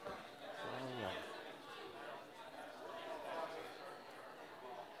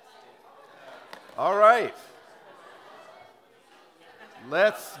All right.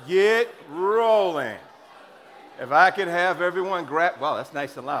 Let's get rolling. If I could have everyone grab, wow, that's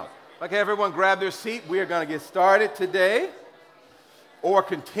nice and loud. If I could have everyone grab their seat, we are going to get started today, or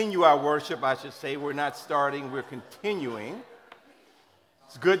continue our worship, I should say. We're not starting, we're continuing.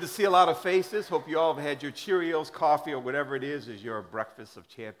 It's good to see a lot of faces. Hope you all have had your Cheerios, coffee, or whatever it is as your breakfast of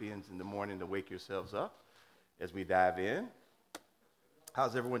champions in the morning to wake yourselves up as we dive in.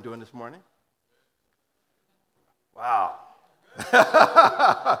 How's everyone doing this morning? Wow.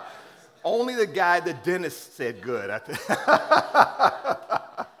 Only the guy, the dentist, said good.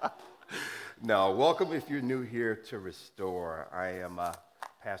 No, welcome if you're new here to Restore. I am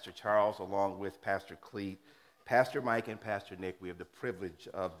Pastor Charles, along with Pastor Cleet, Pastor Mike, and Pastor Nick. We have the privilege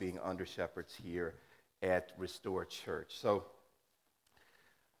of being under shepherds here at Restore Church. So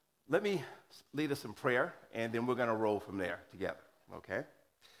let me lead us in prayer, and then we're going to roll from there together, okay?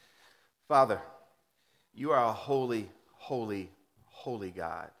 Father, you are a holy, holy, holy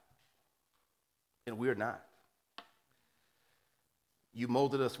God, and we're not. You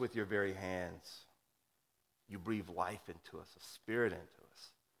molded us with your very hands. You breathed life into us, a spirit into us.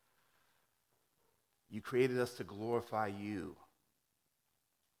 You created us to glorify you,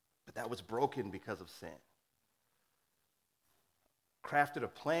 but that was broken because of sin. Crafted a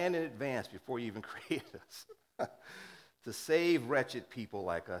plan in advance before you even created us to save wretched people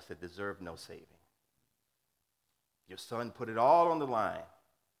like us that deserve no saving. Your son put it all on the line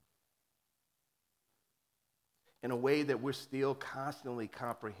in a way that we're still constantly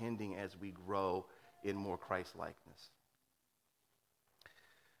comprehending as we grow in more Christ-likeness.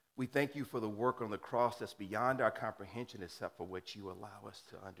 We thank you for the work on the cross that's beyond our comprehension except for what you allow us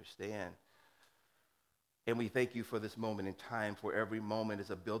to understand. And we thank you for this moment in time, for every moment is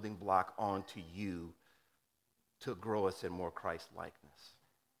a building block onto you to grow us in more Christ-likeness.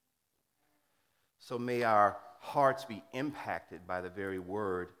 So may our hearts be impacted by the very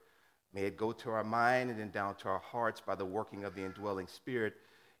word. May it go to our mind and then down to our hearts by the working of the indwelling Spirit,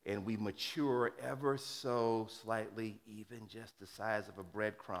 and we mature ever so slightly, even just the size of a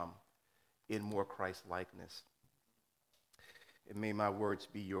breadcrumb, in more Christ-likeness. And may my words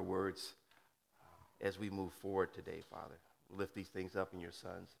be your words as we move forward today, Father. We lift these things up in your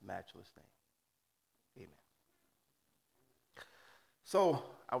Son's matchless name. Amen. So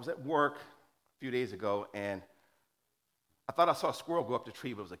I was at work a few days ago, and I thought I saw a squirrel go up the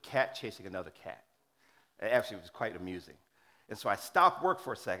tree, but it was a cat chasing another cat. Actually, it was quite amusing. And so I stopped work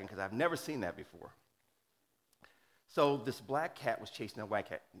for a second because I've never seen that before. So this black cat was chasing a white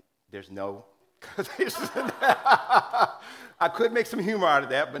cat. There's no... I could make some humor out of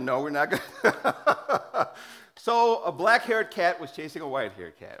that, but no, we're not going to. So a black-haired cat was chasing a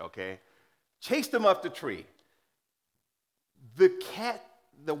white-haired cat, okay? Chased him up the tree.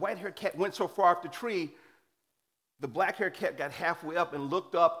 The white-haired cat went so far up the tree, the black-haired cat got halfway up and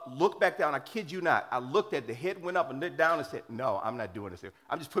looked back down. I kid you not. I looked at the head, went up and looked down and said, no, I'm not doing this here.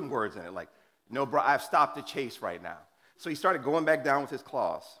 I'm just putting words in it like, no, bro, I've stopped the chase right now. So he started going back down with his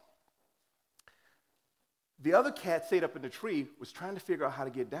claws. The other cat stayed up in the tree, was trying to figure out how to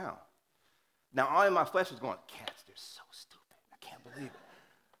get down. Now, all in my flesh was going, cats, they're so stupid. I can't believe it.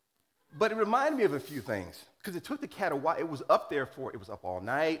 But it reminded me of a few things, because it took the cat a while. It was up all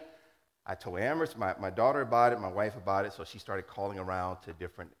night. I told Amherst, my daughter about it, my wife about it, so she started calling around to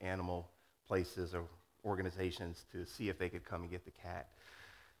different animal places or organizations to see if they could come and get the cat.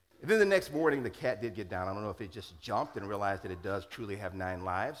 And then the next morning, the cat did get down. I don't know if it just jumped and realized that it does truly have 9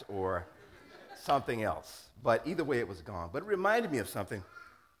 lives or something else. But either way, it was gone. But it reminded me of something.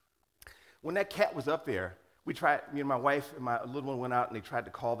 When that cat was up there, me and my wife and my little one went out and they tried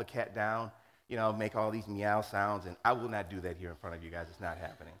to call the cat down, make all these meow sounds, and I will not do that here in front of you guys. It's not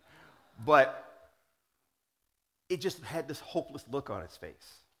happening. But it just had this hopeless look on its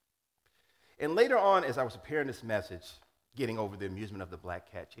face. And later on, as I was preparing this message, getting over the amusement of the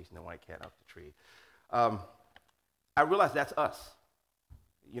black cat chasing the white cat up the tree, I realized that's us.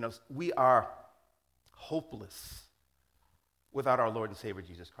 We are hopeless without our Lord and Savior,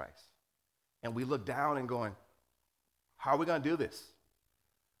 Jesus Christ. And we look down and going, how are we going to do this?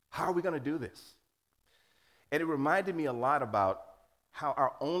 How are we going to do this? And it reminded me a lot about how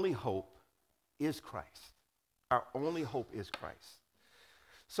our only hope is Christ. Our only hope is Christ.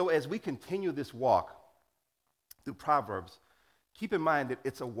 So as we continue this walk through Proverbs, keep in mind that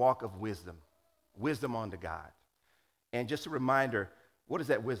it's a walk of wisdom unto God. And just a reminder, what is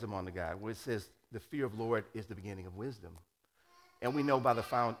that wisdom unto God? Well, it says the fear of the Lord is the beginning of wisdom. And we know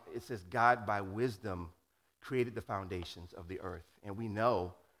it says God by wisdom created the foundations of the earth. And we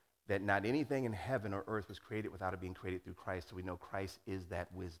know that not anything in heaven or earth was created without it being created through Christ, so we know Christ is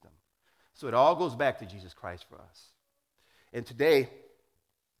that wisdom. So it all goes back to Jesus Christ for us. And today,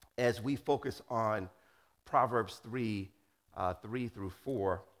 as we focus on Proverbs 3, 3 through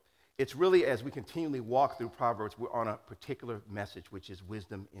 4, it's really as we continually walk through Proverbs, we're on a particular message, which is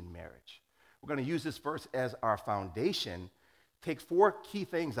wisdom in marriage. We're going to use this verse as our foundation, take 4 key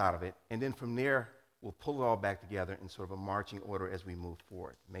things out of it, and then from there, we'll pull it all back together in sort of a marching order as we move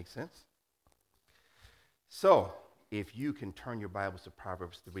forward. Make sense? So, if you can turn your Bibles to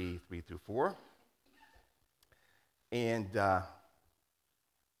Proverbs 3, 3 through 4, and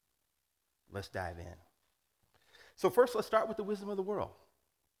let's dive in. So first, let's start with the wisdom of the world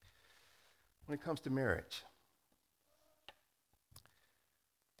when it comes to marriage.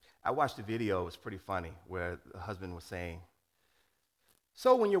 I watched a video, it was pretty funny, where the husband was saying,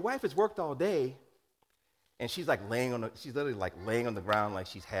 so when your wife has worked all day, and she's literally like laying on the ground like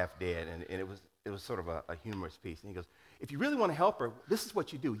she's half dead, and it was sort of a humorous piece. And he goes, if you really want to help her, this is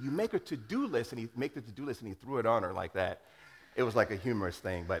what you do. You make her to-do list, and he threw it on her like that. It was like a humorous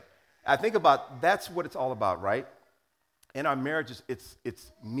thing, but I think about that's what it's all about, right? In our marriages,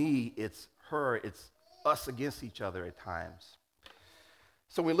 it's me, it's her, it's us against each other at times.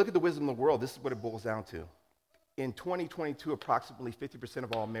 So when we look at the wisdom of the world, this is what it boils down to. In 2022, approximately 50%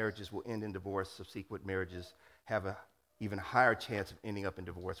 of all marriages will end in divorce. Subsequent marriages have an even higher chance of ending up in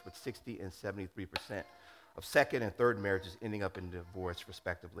divorce, with 60 and 73% of second and third marriages ending up in divorce,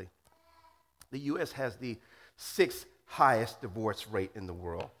 respectively. The U.S. has the 6th highest divorce rate in the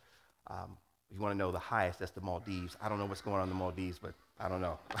world. If you want to know the highest, that's the Maldives. I don't know what's going on in the Maldives, but I don't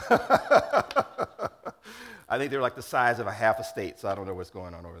know. I think they're like the size of a half a state, so I don't know what's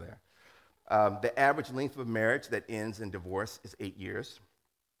going on over there. The average length of a marriage that ends in divorce is 8 years.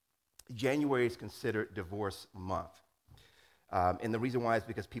 January is considered divorce month. And the reason why is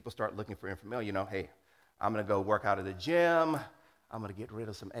because people start looking for information. Hey, I'm going to go work out at the gym. I'm going to get rid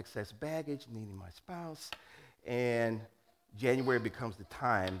of some excess baggage needing my spouse. And January becomes the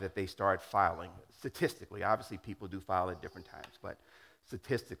time that they start filing. Statistically, obviously people do file at different times, but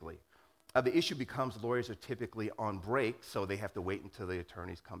statistically. The issue becomes lawyers are typically on break, so they have to wait until the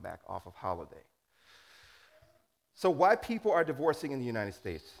attorneys come back off of holiday. So why people are divorcing in the United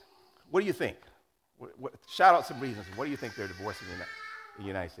States? What do you think? Shout out some reasons. What do you think they're divorcing in the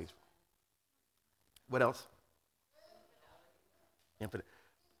United States? What else? Let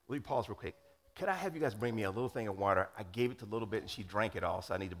me pause real quick. Could I have you guys bring me a little thing of water? I gave it to a little bit, and she drank it all,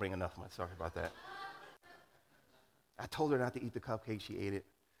 so I need to bring enough one. Sorry about that. I told her not to eat the cupcake. She ate it.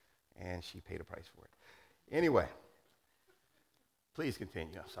 And she paid a price for it. Anyway, please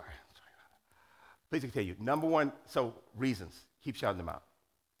continue. I'm sorry. Please continue. Number one, so reasons. Keep shouting them out.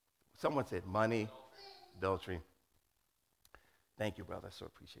 Someone said money, adultery. Thank you, brother. I so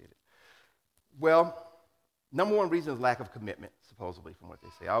appreciate it. Well, number one reason is lack of commitment, supposedly, from what they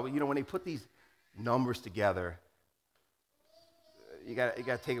say. When they put these numbers together, you got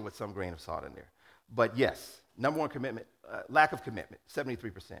to take it with some grain of salt in there. But yes, number one commitment, lack of commitment,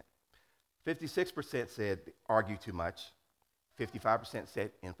 73%. 56% said argue too much. 55%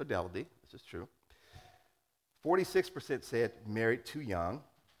 said infidelity. This is true. 46% said married too young.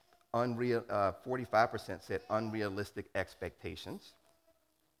 45% said unrealistic expectations.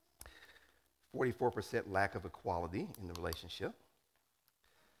 44% lack of equality in the relationship.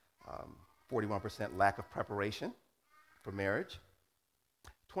 41% lack of preparation for marriage.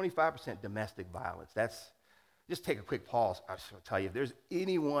 25% domestic violence. Just take a quick pause. I just want to tell you, if there's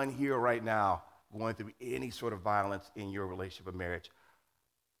anyone here right now going through any sort of violence in your relationship or marriage,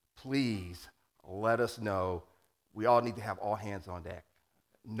 please let us know. We all need to have all hands on deck.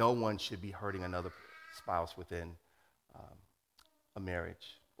 No one should be hurting another spouse within a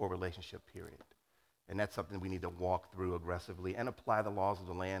marriage or relationship, period. And that's something we need to walk through aggressively and apply the laws of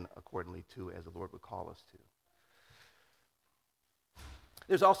the land accordingly to, as the Lord would call us to.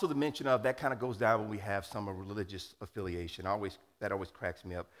 There's also the mention of, that kind of goes down when we have some religious affiliation. That always cracks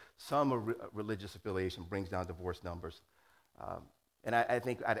me up. Some religious affiliation brings down divorce numbers. And I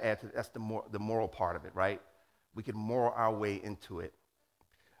think I'd add to that's the moral part of it, right? We can moral our way into it.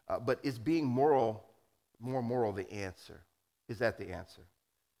 But is being more moral the answer? Is that the answer?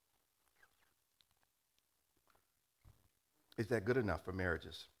 Is that good enough for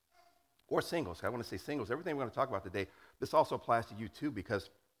marriages? Or singles. I want to say singles. Everything we're going to talk about today, this also applies to you too, because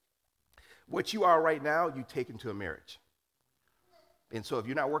what you are right now, you take into a marriage. And so if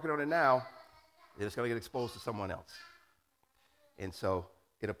you're not working on it now, it's going to get exposed to someone else. And so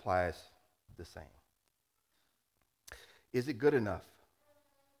it applies the same. Is it good enough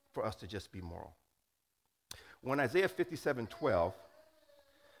for us to just be moral? When Isaiah 57:12,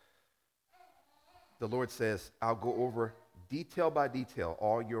 the Lord says, I'll go over detail by detail,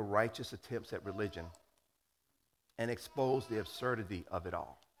 all your righteous attempts at religion and expose the absurdity of it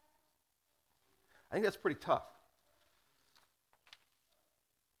all. I think that's pretty tough.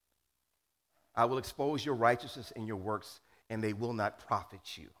 I will expose your righteousness and your works, and they will not profit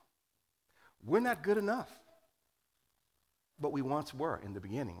you. We're not good enough, but we once were in the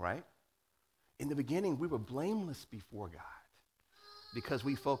beginning, right? In the beginning, we were blameless before God because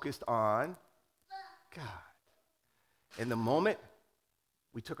we focused on God. And the moment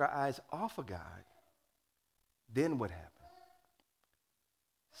we took our eyes off of God, then what happened?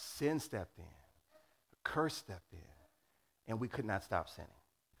 Sin stepped in, curse stepped in, and we could not stop sinning.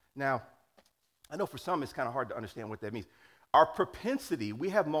 Now, I know for some it's kind of hard to understand what that means. Our propensity, we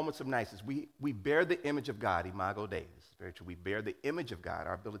have moments of niceness. We bear the image of God, Imago Dei. This is very true. We bear the image of God,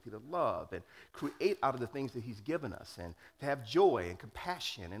 our ability to love and create out of the things that he's given us and to have joy and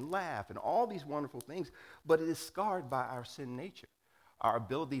compassion and laugh and all these wonderful things, but it is scarred by our sin nature. Our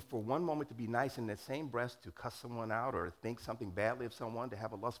ability for one moment to be nice in that same breath to cuss someone out or think something badly of someone, to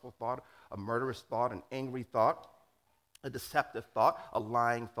have a lustful thought, a murderous thought, an angry thought, a deceptive thought, a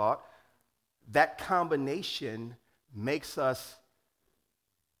lying thought. That combination makes us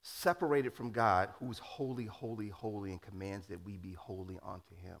separated from God, who's holy, holy, holy, and commands that we be holy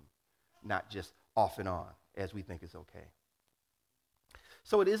unto him, not just off and on, as we think is okay.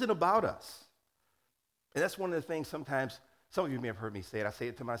 So it isn't about us. And that's one of the things sometimes, some of you may have heard me say it, I say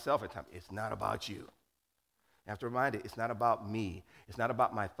it to myself at times, it's not about you. I have to remind it, it's not about me. It's not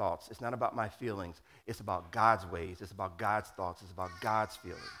about my thoughts. It's not about my feelings. It's about God's ways. It's about God's thoughts. It's about God's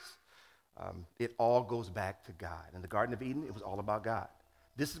feelings. It all goes back to God. In the Garden of Eden, it was all about God.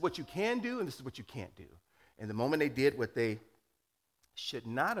 This is what you can do, and this is what you can't do. And the moment they did what they should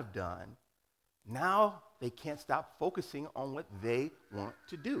not have done, now they can't stop focusing on what they want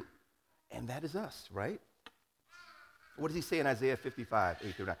to do. And that is us, right? What does he say in Isaiah 55,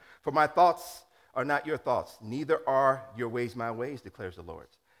 8-9? For my thoughts are not your thoughts, neither are your ways my ways, declares the Lord.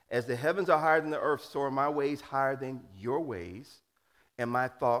 As the heavens are higher than the earth, so are my ways higher than your ways, and my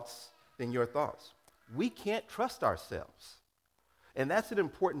thoughts than your thoughts. We can't trust ourselves. And that's an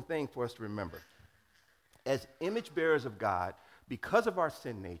important thing for us to remember. As image bearers of God, because of our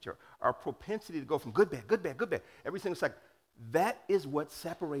sin nature, our propensity to go from good, bad, good, bad, good, bad, every single second, that is what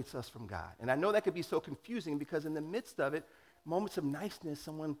separates us from God. And I know that could be so confusing because in the midst of it, moments of niceness,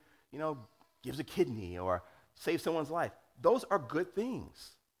 someone, gives a kidney or saves someone's life. Those are good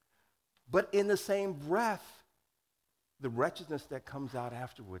things. But in the same breath, the wretchedness that comes out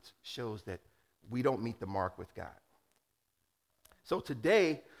afterwards shows that we don't meet the mark with God. So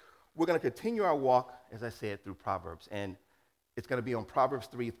today, we're going to continue our walk, as I said, through Proverbs. And it's going to be on Proverbs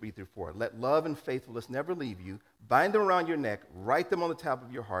 3:3-4. Let love and faithfulness never leave you. Bind them around your neck. Write them on the tablet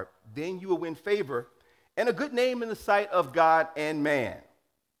of your heart. Then you will win favor and a good name in the sight of God and man.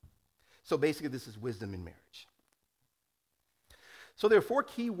 So basically, this is wisdom in marriage. So there are 4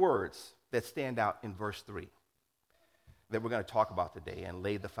 key words that stand out in verse 3 that we're going to talk about today and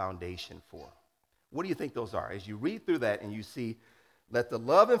lay the foundation for. What do you think those are? As you read through that and you see, let the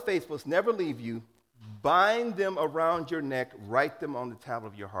love and faithfulness never leave you, bind them around your neck, write them on the tablet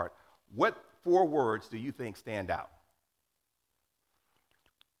of your heart. What 4 words do you think stand out?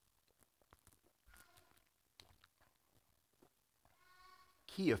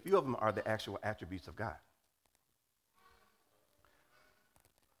 Key, a few of them are the actual attributes of God.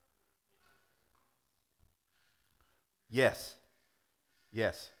 Yes.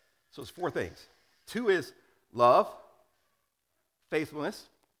 So it's 4 things. 2 is love, faithfulness.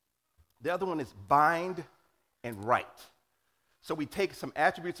 The other one is bind and write. So we take some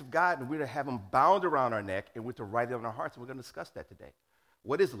attributes of God and we're to have them bound around our neck and we're to write it on our hearts, and we're going to discuss that today.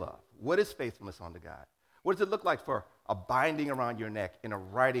 What is love? What is faithfulness unto God? What does it look like for a binding around your neck and a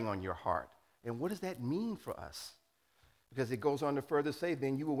writing on your heart? And what does that mean for us? Because it goes on to further say,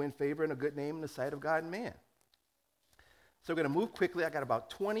 then you will win favor and a good name in the sight of God and man. So we're going to move quickly. I got about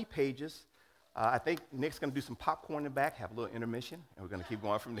 20 pages. I think Nick's going to do some popcorn in the back, have a little intermission, and we're going to keep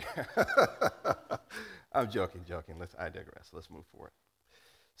going from there. I'm joking. I digress. Let's move forward.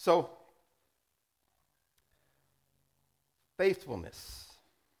 So, faithfulness,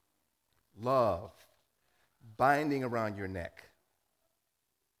 love, binding around your neck,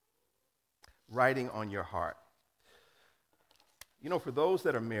 writing on your heart. For those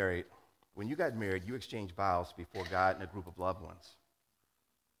that are married, when you got married, you exchanged vows before God and a group of loved ones.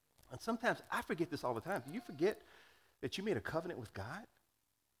 And sometimes, I forget this all the time. Do you forget that you made a covenant with God?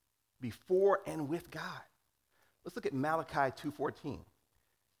 Before and with God. Let's look at Malachi 2:14.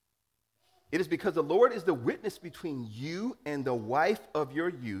 It is because the Lord is the witness between you and the wife of your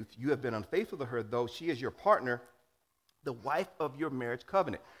youth. You have been unfaithful to her, though she is your partner The wife of your marriage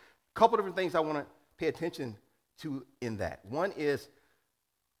covenant. A couple different things I want to pay attention to in that. One is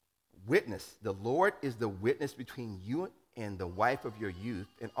witness. The Lord is the witness between you and the wife of your youth,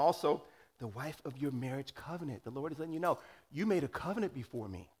 and also the wife of your marriage covenant. The Lord is letting you know, you made a covenant before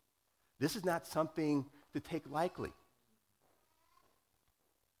me. This is not something to take lightly.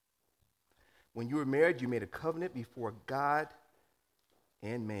 When you were married, you made a covenant before God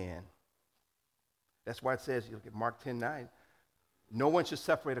and man. That's why it says, you look at Mark 10:9, no one should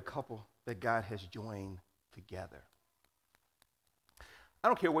separate a couple that God has joined together. I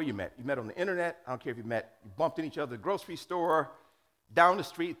don't care where you met. You met on the internet. I don't care if you bumped into each other at the grocery store, down the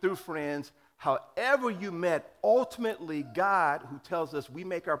street, through friends. However you met, ultimately God, who tells us we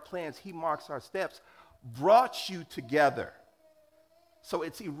make our plans, he marks our steps, brought you together. So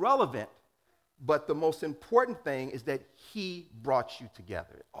it's irrelevant, but the most important thing is that he brought you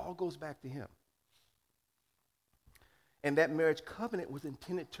together. It all goes back to him. And that marriage covenant was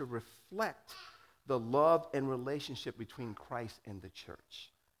intended to reflect the love and relationship between Christ and the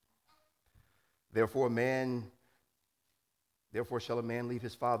church. Therefore shall a man leave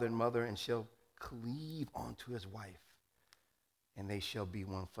his father and mother and shall cleave onto his wife, and they shall be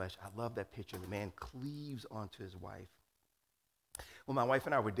one flesh. I love that picture. The man cleaves onto his wife. Well, my wife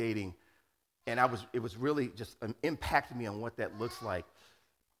and I were dating, and it was really just impacted me on what that looks like.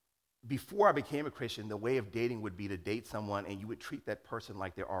 Before I became a Christian, the way of dating would be to date someone and you would treat that person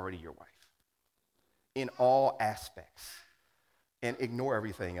like they're already your wife in all aspects and ignore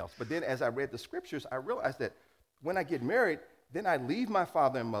everything else. But then as I read the scriptures, I realized that when I get married, then I leave my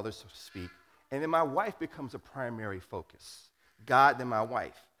father and mother, so to speak, and then my wife becomes a primary focus. God, then my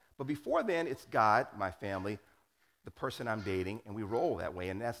wife. But before then, it's God, my family, the person I'm dating, and we roll that way.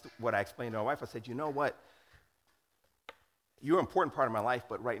 And that's what I explained to my wife. I said, you know what? You're an important part of my life,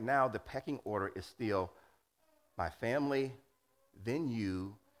 but right now the pecking order is still my family, then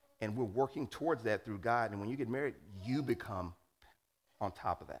you, and we're working towards that through God. And when you get married, you become on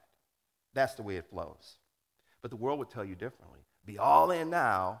top of that. That's the way it flows. But the world would tell you differently. Be all in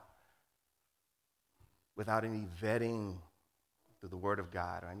now without any vetting through the Word of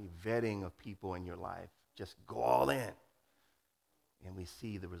God or any vetting of people in your life. Just go all in. And we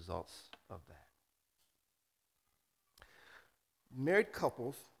see the results of that. Married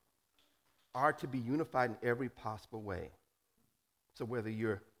couples are to be unified in every possible way.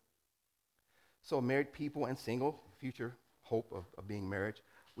 So married people and single, future hope of being married,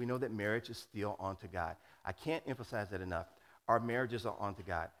 we know that marriage is still onto God. I can't emphasize that enough. Our marriages are onto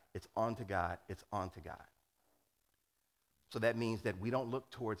God. It's onto God. It's onto God. So that means that we don't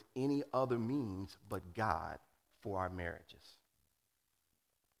look towards any other means but God for our marriages.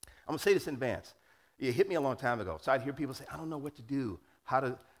 I'm going to say this in advance. It hit me a long time ago. So I'd hear people say, I don't know what to do, how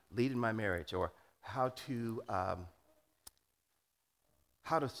to lead in my marriage, or how to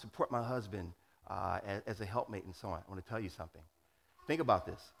support my husband as a helpmate and so on. I want to tell you something. Think about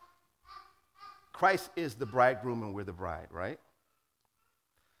this. Christ is the bridegroom and we're the bride, right?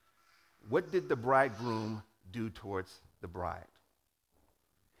 What did the bridegroom do towards the bride?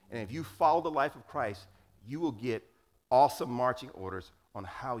 And if you follow the life of Christ, you will get awesome marching orders on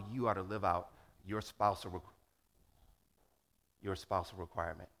how you are to live out your spousal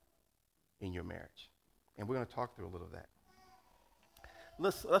requirement in your marriage. And we're going to talk through a little of that.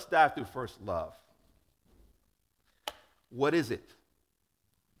 Let's dive through first love. What is it?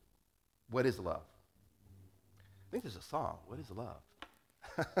 What is love? I think there's a song. What is love?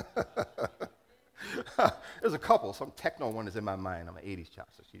 There's a couple. Some techno one is in my mind. I'm an 80s child,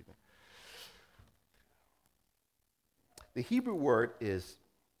 so excuse me. The Hebrew word is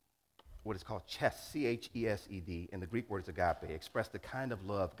what is called chesed, C-H-E-S-E-D, and the Greek word is agape, express the kind of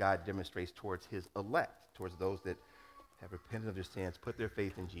love God demonstrates towards his elect, towards those that have repented of their sins, put their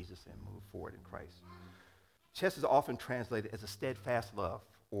faith in Jesus, and move forward in Christ. Chesed is often translated as a steadfast love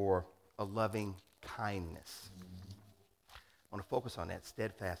or a loving kindness. I want to focus on that,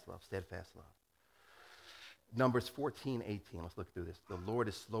 steadfast love, steadfast love. Numbers 14:18, let's look through this. The Lord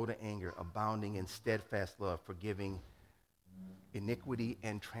is slow to anger, abounding in steadfast love, forgiving iniquity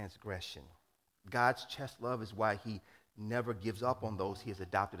and transgression. God's chesed love is why he never gives up on those he has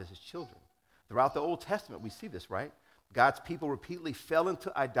adopted as his children. Throughout the Old Testament, we see this, right? God's people repeatedly fell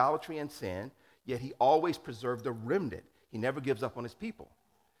into idolatry and sin, yet he always preserved a remnant. He never gives up on his people.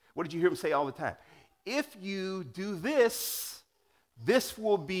 What did you hear him say all the time? If you do this, this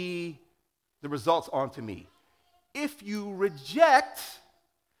will be the results onto me. If you reject,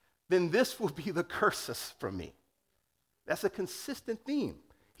 then this will be the curses from me. That's a consistent theme.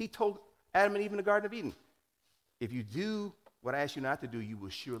 He told Adam and Eve in the Garden of Eden, if you do what I ask you not to do, you will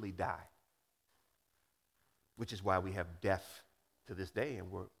surely die. which is why we have death to this day,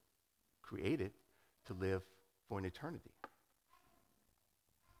 and we're created to live for an eternity.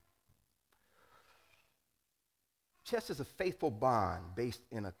 Chest is a faithful bond based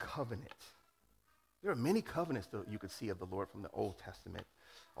in a covenant. There are many covenants that you could see of the Lord from the Old Testament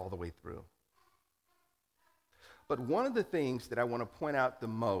all the way through. But one of the things that I want to point out the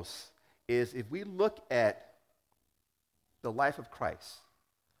most is if we look at the life of Christ,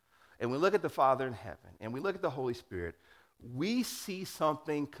 and we look at the Father in heaven, and we look at the Holy Spirit, we see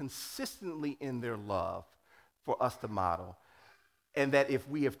something consistently in their love for us to model. And that if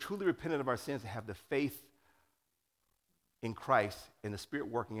we have truly repented of our sins and have the faith in Christ and the Spirit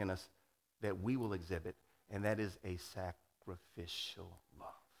working in us, that we will exhibit, and that is a sacrificial love.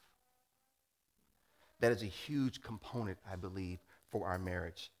 That is a huge component, I believe, for our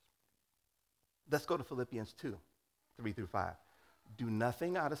marriage. Let's go to Philippians 2, 3 through 5. Do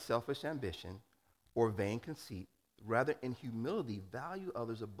nothing out of selfish ambition or vain conceit. Rather, in humility, value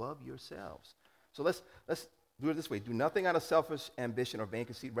others above yourselves. So let's do it this way. Do nothing out of selfish ambition or vain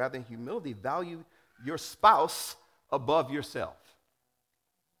conceit. Rather, in humility, value your spouse above yourself.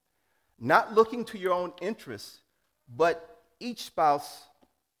 Not looking to your own interests, but each spouse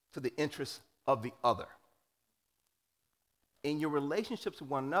to the interests of the other. In your relationships with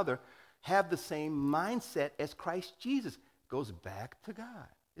one another, have the same mindset as Christ Jesus. Goes back to God.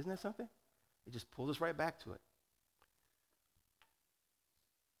 Isn't that something? It just pulls us right back to it.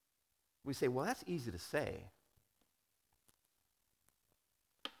 We say, well, that's easy to say.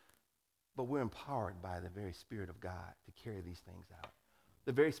 But we're empowered by the very Spirit of God to carry these things out.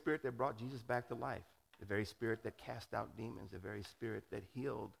 The very Spirit that brought Jesus back to life. The very Spirit that cast out demons. The very Spirit that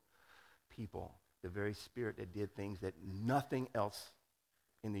healed people. The very Spirit that did things that nothing else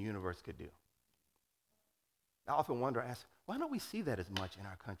in the universe could do. I often wonder, ask, why don't we see that as much in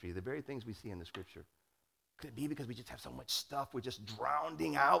our country? The very things we see in the Scripture. Could it be because we just have so much stuff? We're just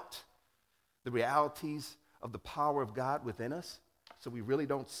drowning out the realities of the power of God within us, so we really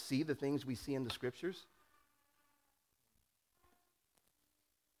don't see the things we see in the Scriptures?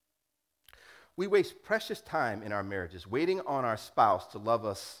 We waste precious time in our marriages waiting on our spouse to love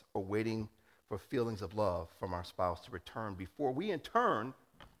us or waiting for feelings of love from our spouse to return before we in turn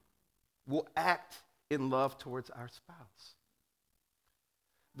will act in love towards our spouse.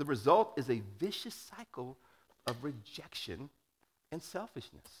 The result is a vicious cycle of rejection and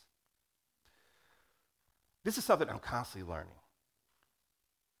selfishness. This is something I'm constantly learning.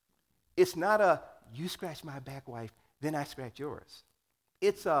 It's not a, you scratch my back, wife, then I scratch yours.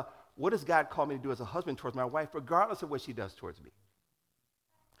 It's a, what does God call me to do as a husband towards my wife, regardless of what she does towards me?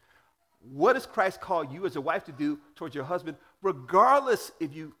 What does Christ call you as a wife to do towards your husband, regardless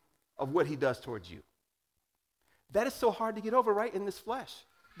of what he does towards you? That is so hard to get over, right, in this flesh.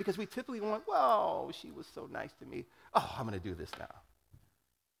 Because we typically want, well, she was so nice to me. Oh, I'm going to do this now.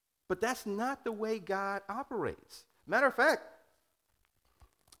 But that's not the way God operates. Matter of fact,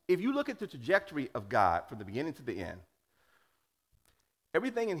 if you look at the trajectory of God from the beginning to the end,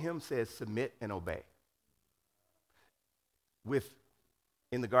 everything in him says submit and obey.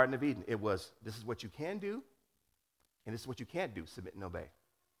 In the Garden of Eden, it was, this is what you can do, and this is what you can't do, submit and obey.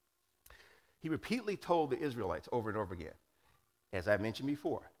 He repeatedly told the Israelites over and over again, as I mentioned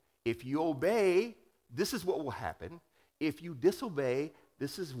before, if you obey, this is what will happen. If you disobey,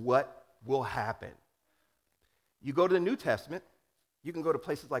 this is what will happen. You go to the New Testament, you can go to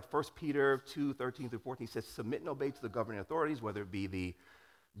places like 1 Peter 2, 13 through 14. It says, submit and obey to the governing authorities, whether it be the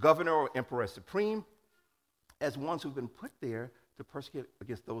governor or emperor supreme, as ones who've been put there to persecute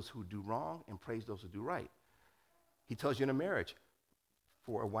against those who do wrong and praise those who do right. He tells you in a marriage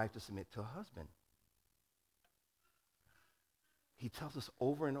for a wife to submit to a husband. He tells us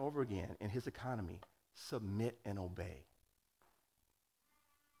over and over again in his economy, submit and obey.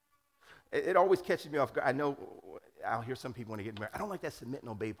 It always catches me off guard. I know I'll hear some people when they get married, I don't like that submit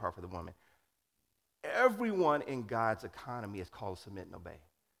and obey part for the woman. Everyone in God's economy is called to submit and obey.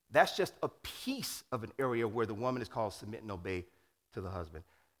 That's just a piece of an area where the woman is called to submit and obey to the husband.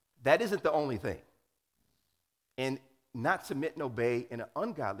 That isn't the only thing. And not submit and obey in an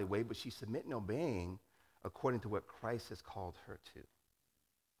ungodly way, but she's submitting and obeying according to what Christ has called her to.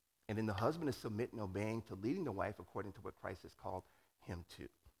 And then the husband is submitting and obeying to leading the wife according to what Christ has called him to.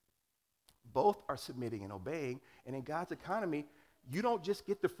 Both are submitting and obeying, and in God's economy, you don't just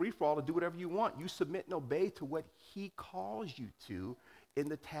get the free-for-all to do whatever you want. You submit and obey to what he calls you to in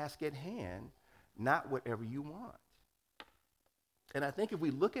the task at hand, not whatever you want. And I think if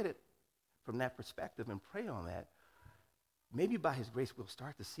we look at it from that perspective and pray on that, maybe by his grace we'll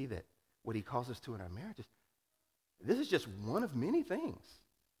start to see that what he calls us to in our marriages, this is just one of many things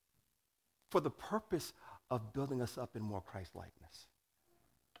for the purpose of building us up in more Christ-likeness.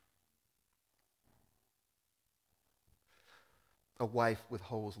 A wife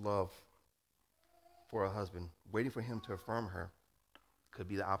withholds love for a husband, waiting for him to affirm her. Could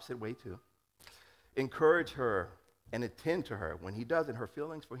be the opposite way too. Encourage her and attend to her. When he doesn't, her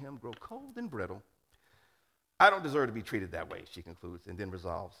feelings for him grow cold and brittle. I don't deserve to be treated that way, she concludes, and then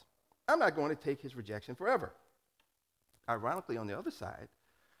resolves, I'm not going to take his rejection forever. Ironically, on the other side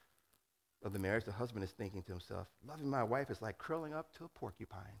of the marriage, the husband is thinking to himself, loving my wife is like curling up to a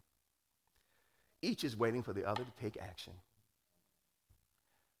porcupine. Each is waiting for the other to take action.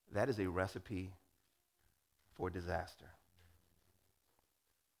 That is a recipe for disaster.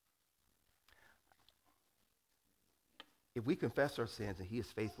 If we confess our sins and he is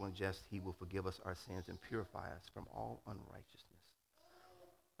faithful and just, he will forgive us our sins and purify us from all unrighteousness.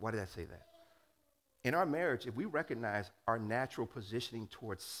 Why did I say that? In our marriage, if we recognize our natural positioning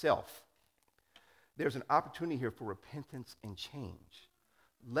towards self, there's an opportunity here for repentance and change.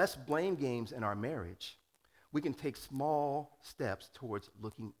 Less blame games in our marriage. We can take small steps towards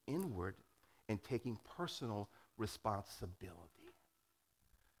looking inward and taking personal responsibility.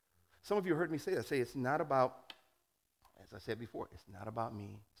 Some of you heard me say that. Say it's not about, as I said before, it's not about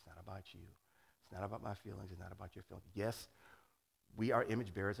me. It's not about you. It's not about my feelings. It's not about your feelings. Yes, we are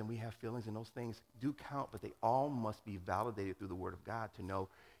image bearers and we have feelings, and those things do count, but they all must be validated through the Word of God to know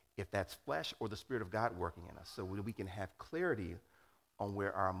if that's flesh or the Spirit of God working in us, so we can have clarity on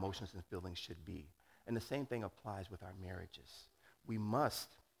where our emotions and feelings should be. And the same thing applies with our marriages. We must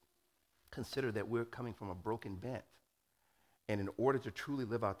consider that we're coming from a broken bent. And in order to truly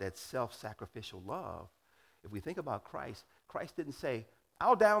live out that self-sacrificial love, if we think about Christ, Christ didn't say,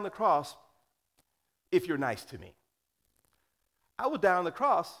 I'll die on the cross if you're nice to me. I will die on the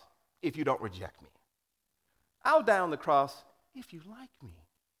cross if you don't reject me. I'll die on the cross if you like me.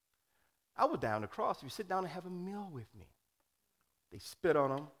 I will die on the cross if you sit down and have a meal with me. They spit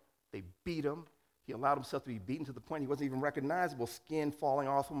on him. They beat him. He allowed himself to be beaten to the point he wasn't even recognizable, skin falling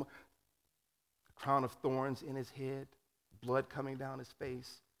off him, a crown of thorns in his head, blood coming down his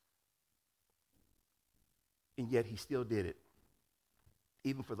face. And yet he still did it,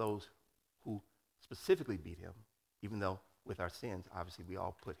 even for those who specifically beat him, even though with our sins, obviously, we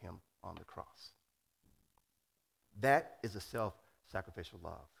all put him on the cross. That is a self-sacrificial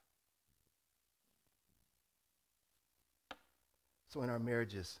love. So in our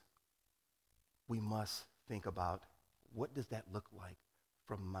marriages, we must think about, what does that look like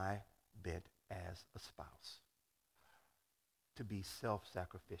from my bent as a spouse? To be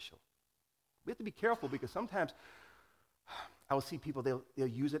self-sacrificial. We have to be careful, because sometimes I will see people, they'll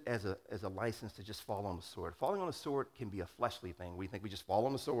use it as a license to just fall on the sword. Falling on the sword can be a fleshly thing. We think we just fall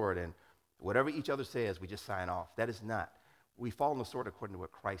on the sword, and whatever each other says, we just sign off. That is not. We fall on the sword according to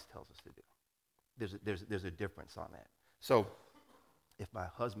what Christ tells us to do. There's a difference on that. So if my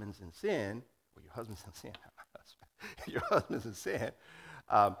husband's in sin, or your husband's in sin, your husband's in sin,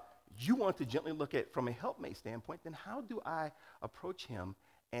 you want to gently look at, from a helpmate standpoint, then how do I approach him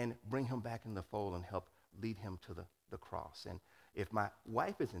and bring him back in the fold and help lead him to the cross? And if my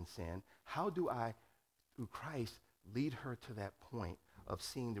wife is in sin, how do I, through Christ, lead her to that point of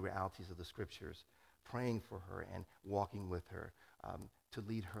seeing the realities of the scriptures, praying for her and walking with her to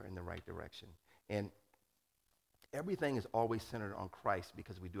lead her in the right direction? And everything is always centered on Christ,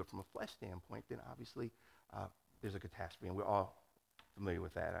 because we do it from a flesh standpoint, then obviously there's a catastrophe, and we're all familiar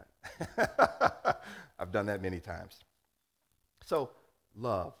with that. I've done that many times. So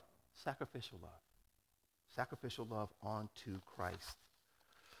love, sacrificial love. Sacrificial love onto Christ.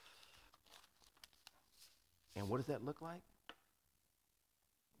 And what does that look like?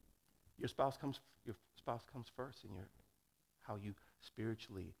 Your spouse comes first in how you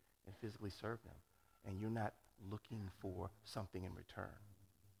spiritually and physically serve them. And you're not looking for something in return.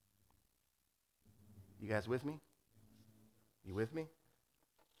 You guys with me? You with me?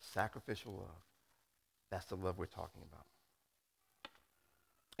 Sacrificial love. That's the love we're talking about.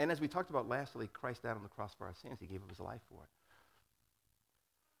 And as we talked about lastly, Christ died on the cross for our sins. He gave up his life for it.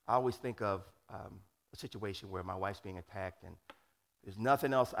 I always think of a situation where my wife's being attacked and there's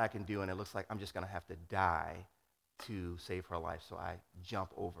nothing else I can do, and it looks like I'm just going to have to die to save her life. So I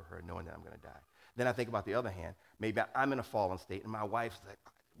jump over her knowing that I'm going to die. Then I think about the other hand. Maybe I'm in a fallen state and my wife's like,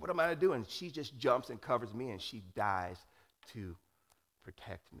 what am I going to do? And she just jumps and covers me and she dies to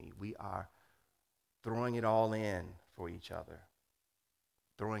protect me. We are throwing it all in for each other.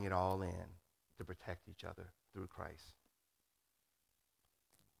 Throwing it all in to protect each other through Christ.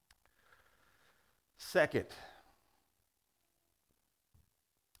 Second,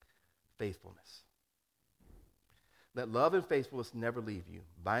 faithfulness. Let love and faithfulness never leave you.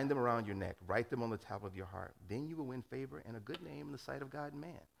 Bind them around your neck. Write them on the top of your heart. Then you will win favor and a good name in the sight of God and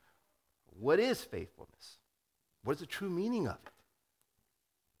man. What is faithfulness? What is the true meaning of it?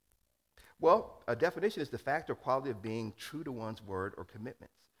 Well, a definition is the fact or quality of being true to one's word or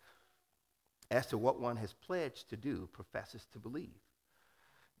commitments as to what one has pledged to do, professes to believe.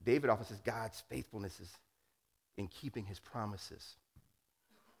 David often says God's faithfulness is in keeping his promises.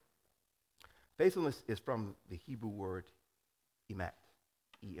 Faithfulness is from the Hebrew word emet,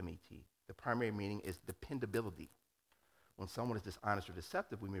 E-M-E-T. The primary meaning is dependability. When someone is dishonest or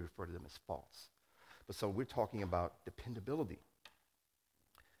deceptive, we may refer to them as false. But so we're talking about dependability.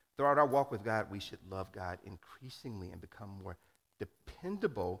 Throughout our walk with God, we should love God increasingly and become more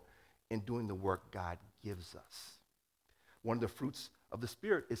dependable in doing the work God gives us. One of the fruits of the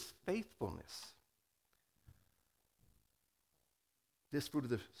Spirit is faithfulness. This fruit of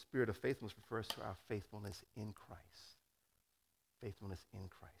the Spirit of faithfulness refers to our faithfulness in Christ. Faithfulness in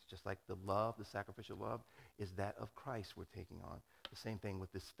Christ. Just like the love, the sacrificial love, is that of Christ we're taking on. The same thing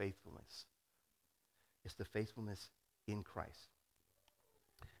with this faithfulness. It's the faithfulness in Christ.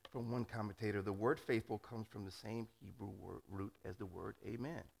 From one commentator, the word faithful comes from the same Hebrew root as the word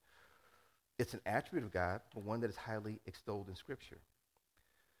amen. It's an attribute of God, but one that is highly extolled in Scripture.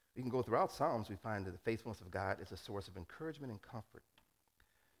 We can go throughout Psalms, we find that the faithfulness of God is a source of encouragement and comfort.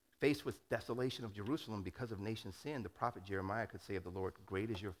 Faced with desolation of Jerusalem because of nation sin, the prophet Jeremiah could say of the Lord, great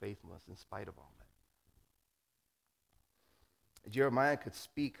is your faithfulness in spite of all that. Jeremiah could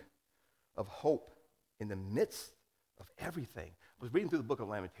speak of hope in the midst of everything. I was reading through the book of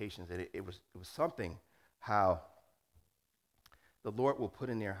Lamentations, and it was something how the Lord will put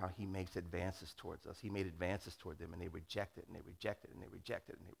in there how he makes advances towards us. He made advances toward them, and they reject it, and they reject it, and they reject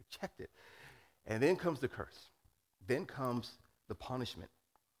it, and they reject it. And then comes the curse. Then comes the punishment.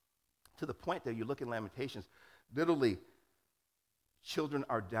 To the point that you look in Lamentations, literally, children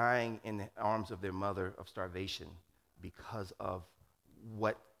are dying in the arms of their mother of starvation because of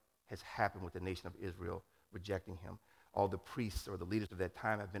what has happened with the nation of Israel rejecting him. All the priests or the leaders of that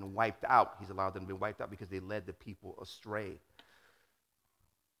time have been wiped out. He's allowed them to be wiped out because they led the people astray.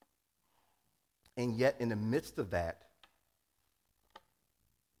 And yet, in the midst of that,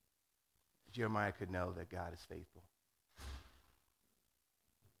 Jeremiah could know that God is faithful.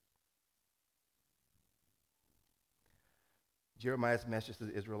 Jeremiah's message to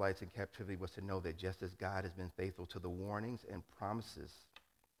the Israelites in captivity was to know that just as God has been faithful to the warnings and promises,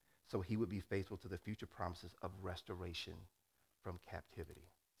 so he would be faithful to the future promises of restoration from captivity.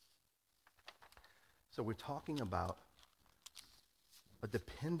 So we're talking about a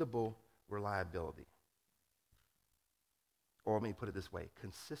dependable reliability. Or let me put it this way,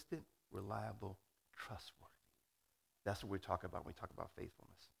 consistent, reliable, trustworthy. That's what we're talking about when we talk about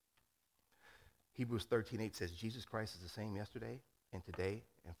faithfulness. Hebrews 13:8 says, Jesus Christ is the same yesterday and today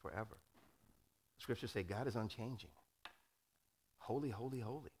and forever. Scriptures say God is unchanging. Holy, holy,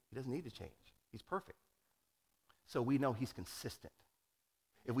 holy. He doesn't need to change. He's perfect. So we know he's consistent.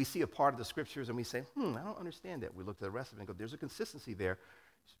 If we see a part of the scriptures and we say, I don't understand that, we look to the rest of it and go, there's a consistency there.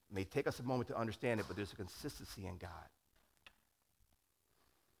 It may take us a moment to understand it, but there's a consistency in God.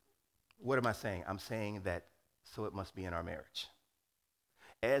 What am I saying? I'm saying that so it must be in our marriage.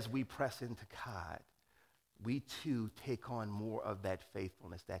 As we press into God, we too take on more of that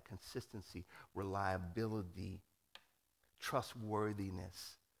faithfulness, that consistency, reliability,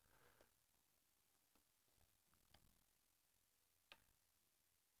 trustworthiness.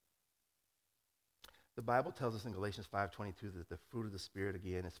 The Bible tells us in Galatians 5:22 that the fruit of the Spirit,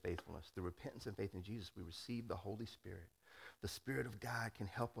 again, is faithfulness. Through repentance and faith in Jesus, we receive the Holy Spirit. The Spirit of God can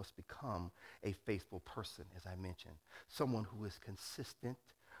help us become a faithful person, as I mentioned, someone who is consistent,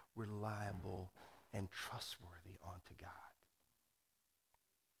 reliable, and trustworthy unto God.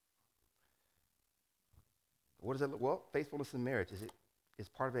 What does that look? Well, faithfulness in marriage, is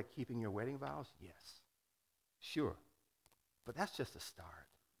part of that keeping your wedding vows? Yes. Sure. But that's just a start.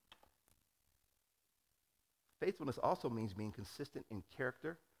 Faithfulness also means being consistent in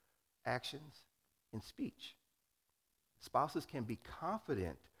character, actions, and speech. Spouses can be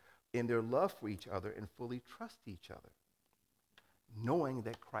confident in their love for each other and fully trust each other, knowing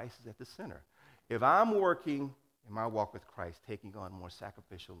that Christ is at the center. If I'm working in my walk with Christ, taking on more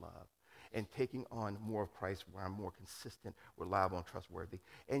sacrificial love and taking on more of Christ where I'm more consistent, reliable, and trustworthy,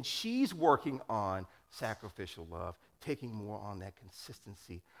 and she's working on sacrificial love, taking more on that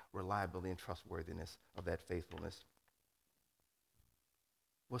consistency, reliability, and trustworthiness of that faithfulness,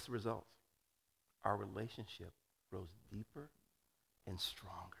 what's the result? Our relationship grows deeper and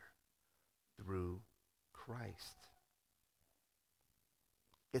stronger through Christ.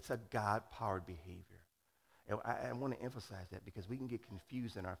 It's a God-powered behavior. And I want to emphasize that because we can get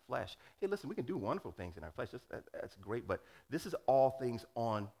confused in our flesh. Hey, listen, we can do wonderful things in our flesh. That's great, but this is all things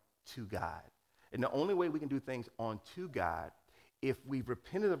on to God. And the only way we can do things on to God, if we've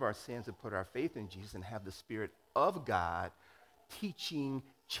repented of our sins and put our faith in Jesus and have the Spirit of God teaching,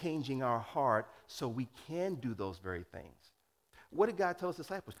 changing our heart so we can do those very things. What did God tell his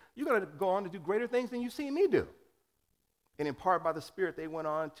disciples? You're going to go on to do greater things than you've seen me do. And in part by the Spirit, they went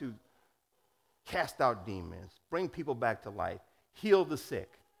on to cast out demons, bring people back to life, heal the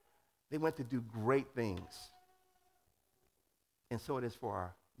sick. They went to do great things. And so it is for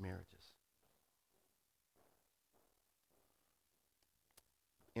our marriages.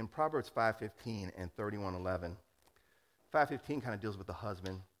 In Proverbs 5:15 and 31:11, 5:15 kind of deals with the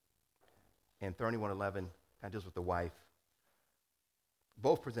husband, and 31:11 kind of deals with the wife.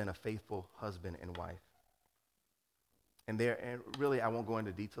 Both present a faithful husband and wife. And really, I won't go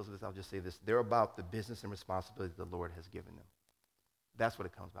into details of this. I'll just say this. They're about the business and responsibility the Lord has given them. That's what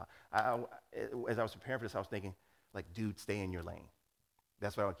it comes about. As I was preparing for this, I was thinking, like, dude, stay in your lane.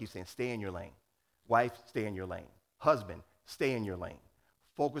 That's what I keep saying. Stay in your lane. Wife, stay in your lane. Husband, stay in your lane.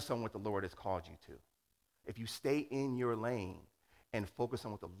 Focus on what the Lord has called you to. If you stay in your lane and focus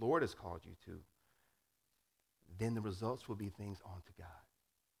on what the Lord has called you to, then the results will be things unto God.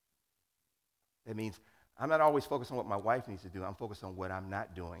 That means I'm not always focused on what my wife needs to do. I'm focused on what I'm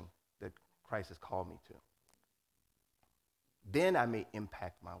not doing that Christ has called me to. Then I may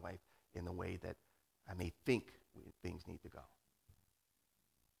impact my wife in the way that I may think things need to go.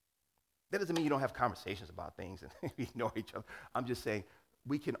 That doesn't mean you don't have conversations about things and ignore each other. I'm just saying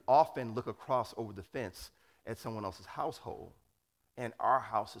we can often look across over the fence at someone else's household, and our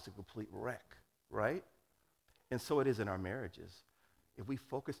house is a complete wreck, right? And so it is in our marriages. If we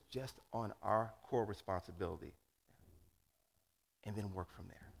focus just on our core responsibility and then work from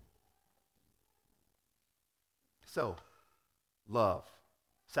there. So, love,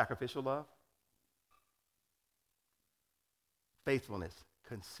 sacrificial love, faithfulness,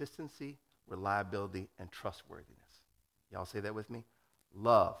 consistency, reliability, and trustworthiness. Y'all say that with me?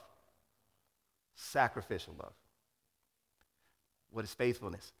 Love, sacrificial love. What is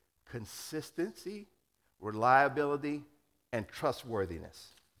faithfulness? Consistency, reliability, and trustworthiness.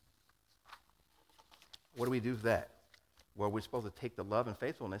 What do we do with that? Well, we're supposed to take the love and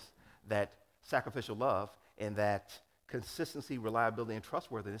faithfulness, that sacrificial love, and that consistency, reliability, and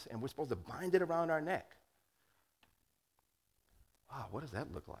trustworthiness, and we're supposed to bind it around our neck. Wow, what does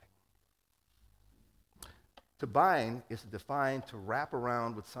that look like? To bind is to define, to wrap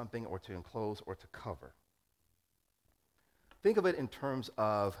around with something, or to enclose, or to cover. Think of it in terms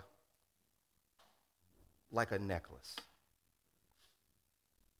of like a necklace.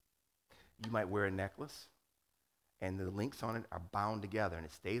 You might wear a necklace, and the links on it are bound together, and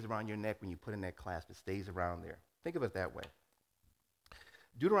it stays around your neck when you put in that clasp. It stays around there. Think of it that way.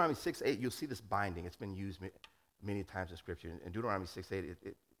 Deuteronomy 6:8, you'll see this binding. It's been used many times in Scripture. In Deuteronomy 6:8,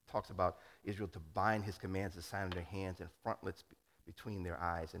 it talks about Israel to bind his commands as a sign on their hands and frontlets between their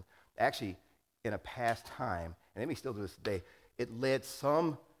eyes. And actually, in a past time, and they may still do this today, it led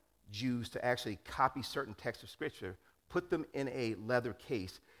some Jews to actually copy certain texts of Scripture, put them in a leather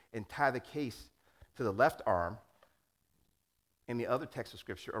case, and tie the case to the left arm and the other text of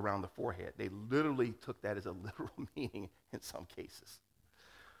Scripture around the forehead. They literally took that as a literal meaning in some cases.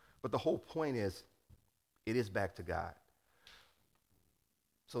 But the whole point is, it is back to God.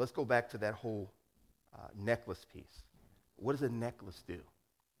 So let's go back to that whole necklace piece. What does a necklace do?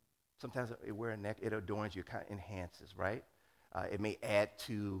 Sometimes you wear a neck, it adorns you, kind of enhances, right? It may add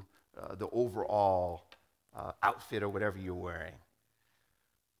to the overall outfit or whatever you're wearing.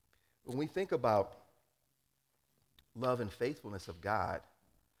 When we think about love and faithfulness of God,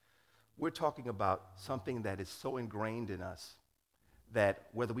 we're talking about something that is so ingrained in us that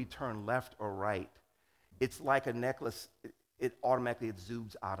whether we turn left or right, it's like a necklace. It automatically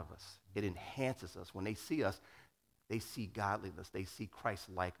zooms out of us. It enhances us. When they see us, they see godliness. They see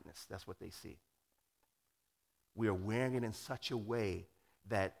Christ-likeness. That's what they see. We are wearing it in such a way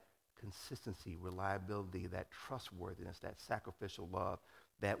that consistency, reliability, that trustworthiness, that sacrificial love,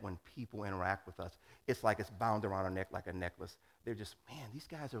 that when people interact with us, it's like it's bound around our neck like a necklace. They're just, man, these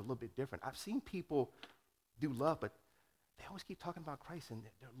guys are a little bit different. I've seen people do love, but they always keep talking about Christ, and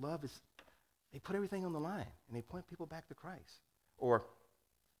their love is, they put everything on the line, and they point people back to Christ. Or,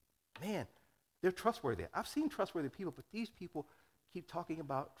 man, they're trustworthy. I've seen trustworthy people, but these people keep talking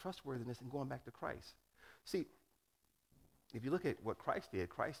about trustworthiness and going back to Christ. See, if you look at what Christ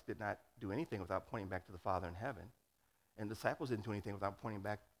did not do anything without pointing back to the Father in heaven. And the disciples didn't do anything without pointing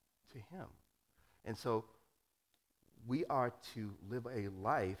back to him. And so we are to live a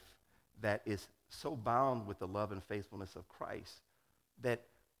life that is so bound with the love and faithfulness of Christ that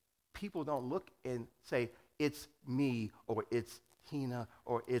people don't look and say, it's me, or it's Tina,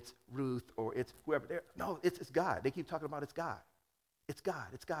 or it's Ruth, or it's whoever. No, it's God. They keep talking about it's God. It's God,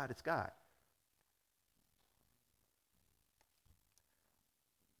 it's God, it's God.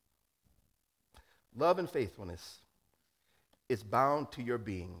 Love and faithfulness is bound to your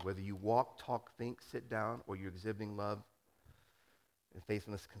being, whether you walk, talk, think, sit down, or you're exhibiting love and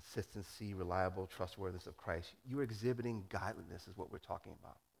faithfulness, consistency, reliable, trustworthiness of Christ. You're exhibiting godliness is what we're talking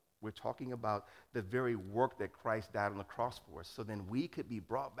about. We're talking about the very work that Christ died on the cross for us, so then we could be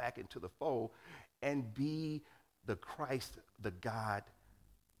brought back into the fold and be the Christ, the God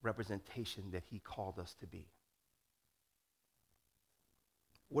representation that he called us to be.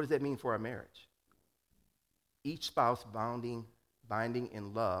 What does that mean for our marriage? Each spouse binding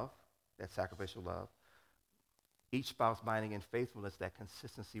in love, that sacrificial love. Each spouse binding in faithfulness, that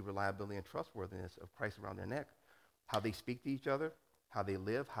consistency, reliability, and trustworthiness of Christ around their neck. How they speak to each other, how they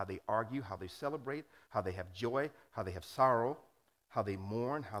live, how they argue, how they celebrate, how they have joy, how they have sorrow, how they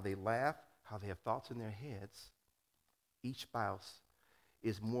mourn, how they laugh, how they have thoughts in their heads. Each spouse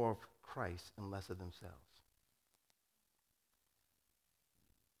is more of Christ and less of themselves.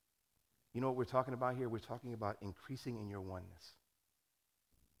 You know what we're talking about here? We're talking about increasing in your oneness.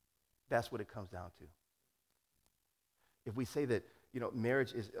 That's what it comes down to. If we say that,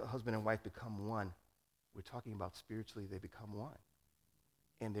 marriage is husband and wife become one, we're talking about spiritually they become one.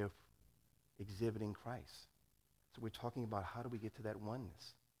 And they're exhibiting Christ. So we're talking about how do we get to that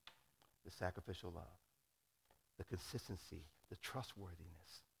oneness? The sacrificial love, the consistency, the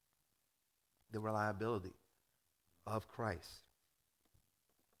trustworthiness, the reliability of Christ.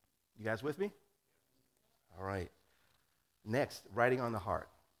 You guys with me? All right. Next, writing on the heart.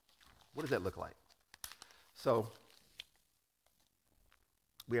 What does that look like? So,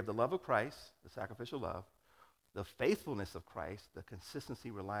 we have the love of Christ, the sacrificial love, the faithfulness of Christ, the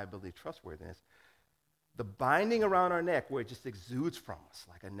consistency, reliability, trustworthiness, the binding around our neck where it just exudes from us,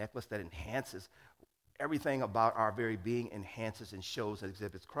 like a necklace that enhances everything about our very being, enhances and shows and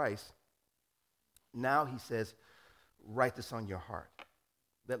exhibits Christ. Now he says, write this on your heart.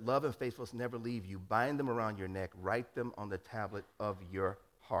 Let love and faithfulness never leave you. Bind them around your neck. Write them on the tablet of your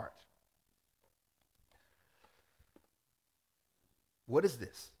heart. What is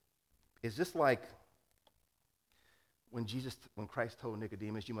this? It's just like when Christ told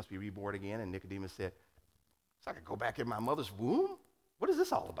Nicodemus, you must be reborn again, and Nicodemus said, so I could go back in my mother's womb? What is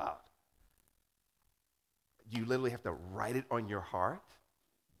this all about? You literally have to write it on your heart.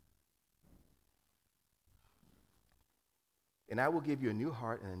 And I will give you a new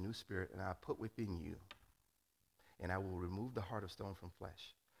heart and a new spirit, and I'll put within you. And I will remove the heart of stone from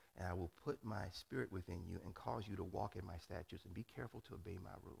flesh. And I will put my spirit within you and cause you to walk in my statutes and be careful to obey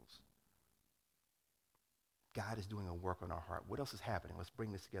my rules. God is doing a work on our heart. What else is happening? Let's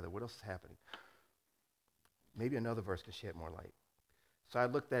bring this together. What else is happening? Maybe another verse can shed more light. So I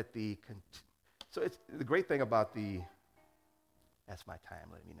looked at so it's the great thing about that's my time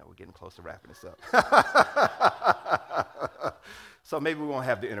letting me know we're getting close to wrapping this up. So maybe we won't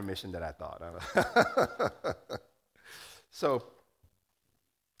have the intermission that I thought. So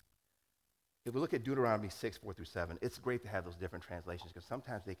if we look at Deuteronomy 6, 4 through 7, it's great to have those different translations because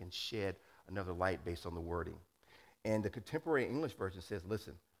sometimes they can shed another light based on the wording. And the contemporary English version says,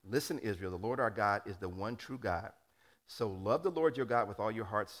 listen, Israel, the Lord our God is the one true God. So love the Lord your God with all your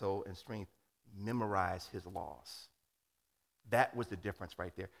heart, soul, and strength. Memorize his laws. That was the difference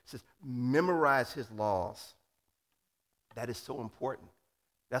right there. It says, memorize his laws. That is so important.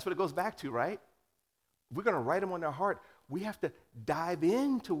 That's what it goes back to, right? We're going to write them on our heart. We have to dive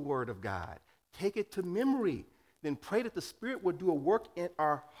into Word of God. Take it to memory. Then pray that the Spirit will do a work in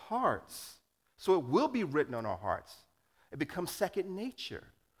our hearts. So it will be written on our hearts. It becomes second nature.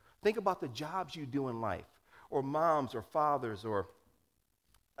 Think about the jobs you do in life, or moms or fathers, or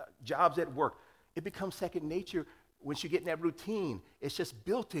jobs at work. It becomes second nature once you get in that routine. It's just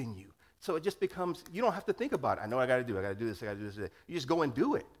built in you. So it just becomes, you don't have to think about it. I know I got to do this, I got to do this. You just go and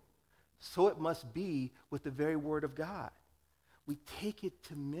do it. So it must be with the very Word of God. We take it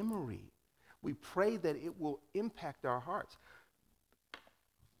to memory. We pray that it will impact our hearts.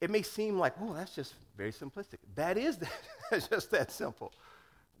 It may seem like, oh, that's just very simplistic. That is that's just that simple.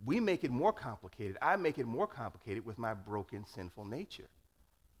 We make it more complicated. I make it more complicated with my broken, sinful nature.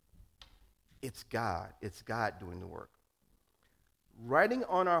 It's God. It's God doing the work. Writing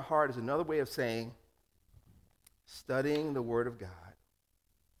on our heart is another way of saying studying the Word of God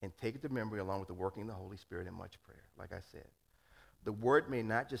and take it to memory along with the working of the Holy Spirit and much prayer, like I said. The Word may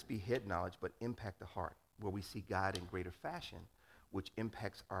not just be head knowledge, but impact the heart, where we see God in greater fashion which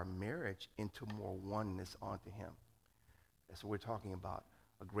impacts our marriage into more oneness onto him. That's what we're talking about,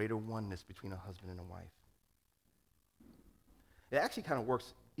 a greater oneness between a husband and a wife. It actually kind of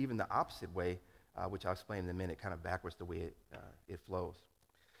works even the opposite way, which I'll explain in a minute, kind of backwards the way it flows.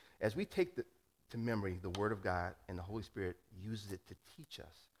 As we take to memory the Word of God and the Holy Spirit uses it to teach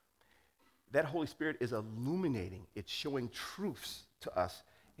us, that Holy Spirit is illuminating, it's showing truths to us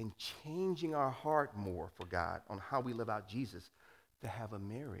and changing our heart more for God on how we live out Jesus to have a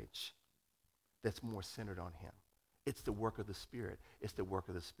marriage that's more centered on him. It's the work of the Spirit. It's the work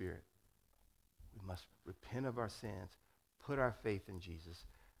of the Spirit. We must repent of our sins, put our faith in Jesus,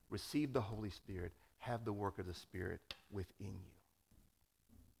 receive the Holy Spirit, have the work of the Spirit within you.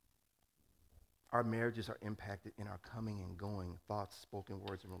 Our marriages are impacted in our coming and going, thoughts, spoken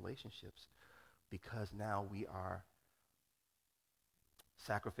words, and relationships because now we are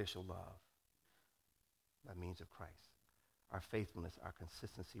sacrificial love by means of Christ. Our faithfulness, our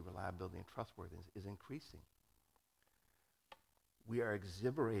consistency, reliability, and trustworthiness is increasing. We are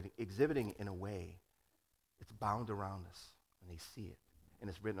exhibiting in a way it's bound around us when they see it, and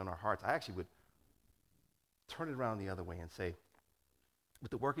it's written on our hearts. I actually would turn it around the other way and say,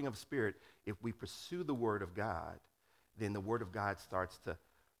 with the working of Spirit, if we pursue the Word of God, then the Word of God starts to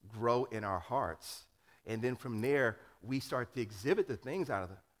grow in our hearts. And then from there, we start to exhibit the things out of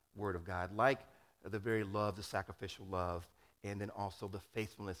the Word of God, like the very love, the sacrificial love, and then also the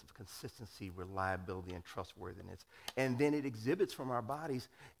faithfulness of consistency, reliability, and trustworthiness. And then it exhibits from our bodies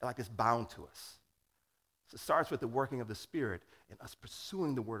like it's bound to us. So it starts with the working of the Spirit and us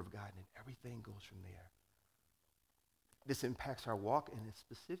pursuing the Word of God, and everything goes from there. This impacts our walk, and it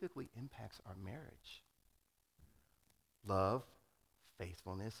specifically impacts our marriage. Love,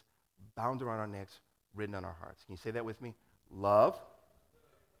 faithfulness, bound around our necks, written on our hearts. Can you say that with me? Love,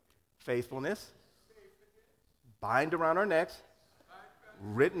 faithfulness, bind around our necks,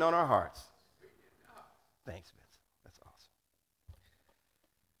 written on our hearts. Thanks, Vince. That's awesome.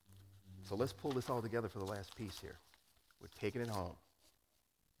 So let's pull this all together for the last piece here. We're taking it home.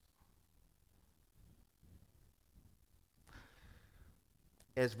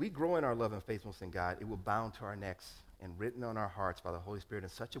 As we grow in our love and faithfulness in God, it will bound to our necks and written on our hearts by the Holy Spirit in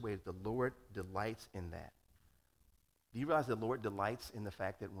such a way that the Lord delights in that. Do you realize the Lord delights in the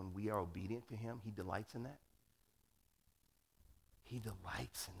fact that when we are obedient to him, he delights in that? He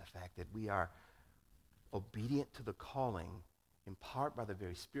delights in the fact that we are obedient to the calling in part by the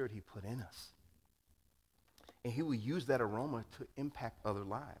very Spirit he put in us. And he will use that aroma to impact other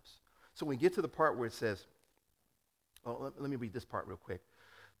lives. So when we get to the part where it says, let me read this part real quick.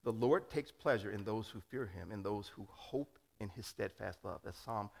 The Lord takes pleasure in those who fear him, in those who hope in his steadfast love. That's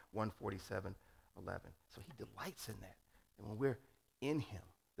Psalm 147:11. So he delights in that. And when we're in him,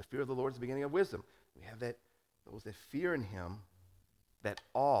 the fear of the Lord is the beginning of wisdom. We have that, those that fear in him, that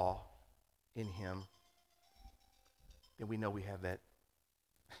awe in him, then we know we have that.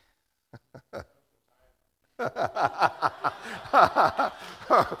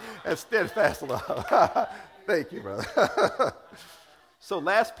 That steadfast love. Thank you, brother. So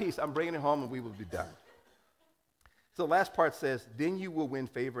last piece, I'm bringing it home and we will be done. So the last part says, then you will win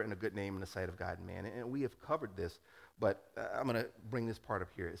favor and a good name in the sight of God and man. And we have covered this, but I'm going to bring this part up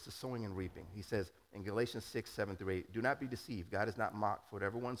here. It's the sowing and reaping. He says in Galatians 6:7-8, do not be deceived. God is not mocked. For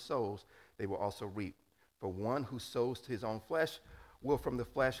whatever one sows, they will also reap. For one who sows to his own flesh will from the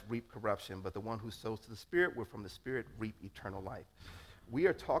flesh reap corruption, but the one who sows to the Spirit will from the Spirit reap eternal life. We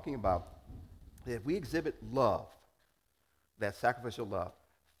are talking about that if we exhibit love, that sacrificial love,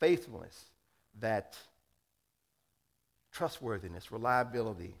 faithfulness, that trustworthiness,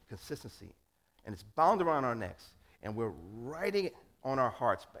 reliability, consistency, and it's bound around our necks, and we're writing it on our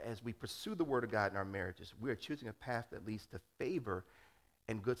hearts as we pursue the Word of God in our marriages. We are choosing a path that leads to favor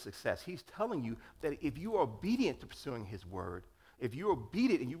and good success. He's telling you that if you are obedient to pursuing his Word, if you're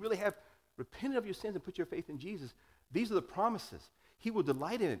obedient and you really have repented of your sins and put your faith in Jesus, these are the promises. He will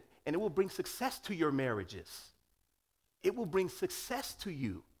delight in it, and it will bring success to your marriages. It will bring success to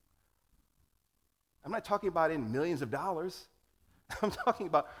you. I'm not talking about in millions of dollars. I'm talking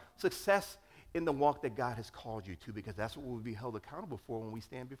about success in the walk that God has called you to, because that's what we'll be held accountable for when we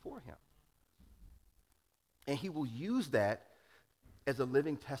stand before him. And he will use that as a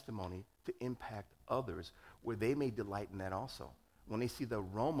living testimony to impact others where they may delight in that also. When they see the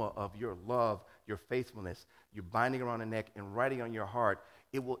aroma of your love, your faithfulness, your binding around the neck and writing on your heart,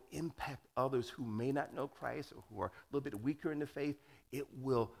 it will impact others who may not know Christ or who are a little bit weaker in the faith. It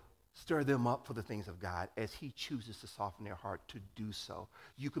will stir them up for the things of God as he chooses to soften their heart to do so.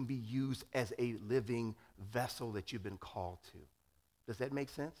 You can be used as a living vessel that you've been called to. Does that make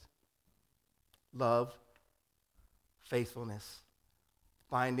sense? Love, faithfulness,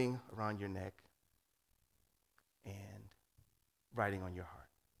 binding around your neck and writing on your heart.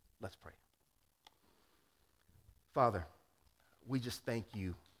 Let's pray. Father, we just thank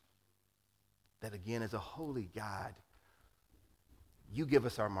you that, again, as a holy God, you give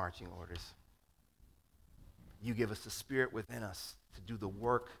us our marching orders. You give us the Spirit within us to do the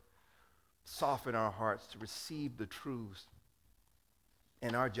work, soften our hearts, to receive the truths.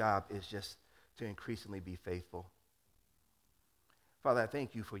 And our job is just to increasingly be faithful. Father, I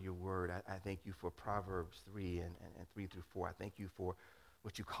thank you for your word. I thank you for Proverbs 3 and 3 through 4. I thank you for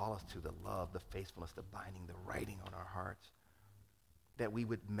what you call us to, the love, the faithfulness, the binding, the writing on our hearts, that we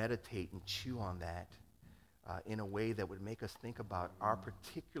would meditate and chew on that in a way that would make us think about our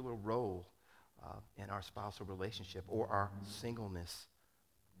particular role in our spousal relationship or our singleness,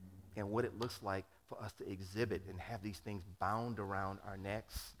 and what it looks like for us to exhibit and have these things bound around our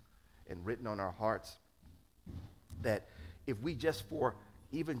necks and written on our hearts, that if we just for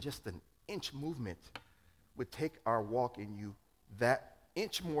even just an inch movement would take our walk in you that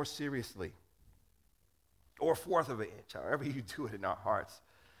inch more seriously, or a fourth of an inch, however you do it in our hearts,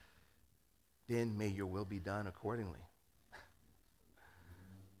 then may your will be done accordingly.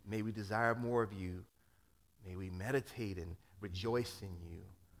 May we desire more of you. May we meditate and rejoice in you.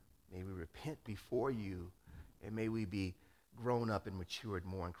 May we repent before you, and may we be grown up and matured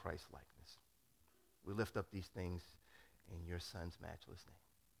more in Christ's likeness. We lift up these things in your Son's matchless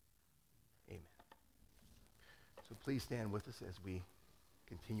name. Amen. So please stand with us as we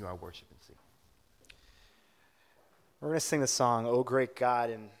continue our worship and sing. We're going to sing the song, "O Great God,"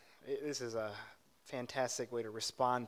 and this is a fantastic way to respond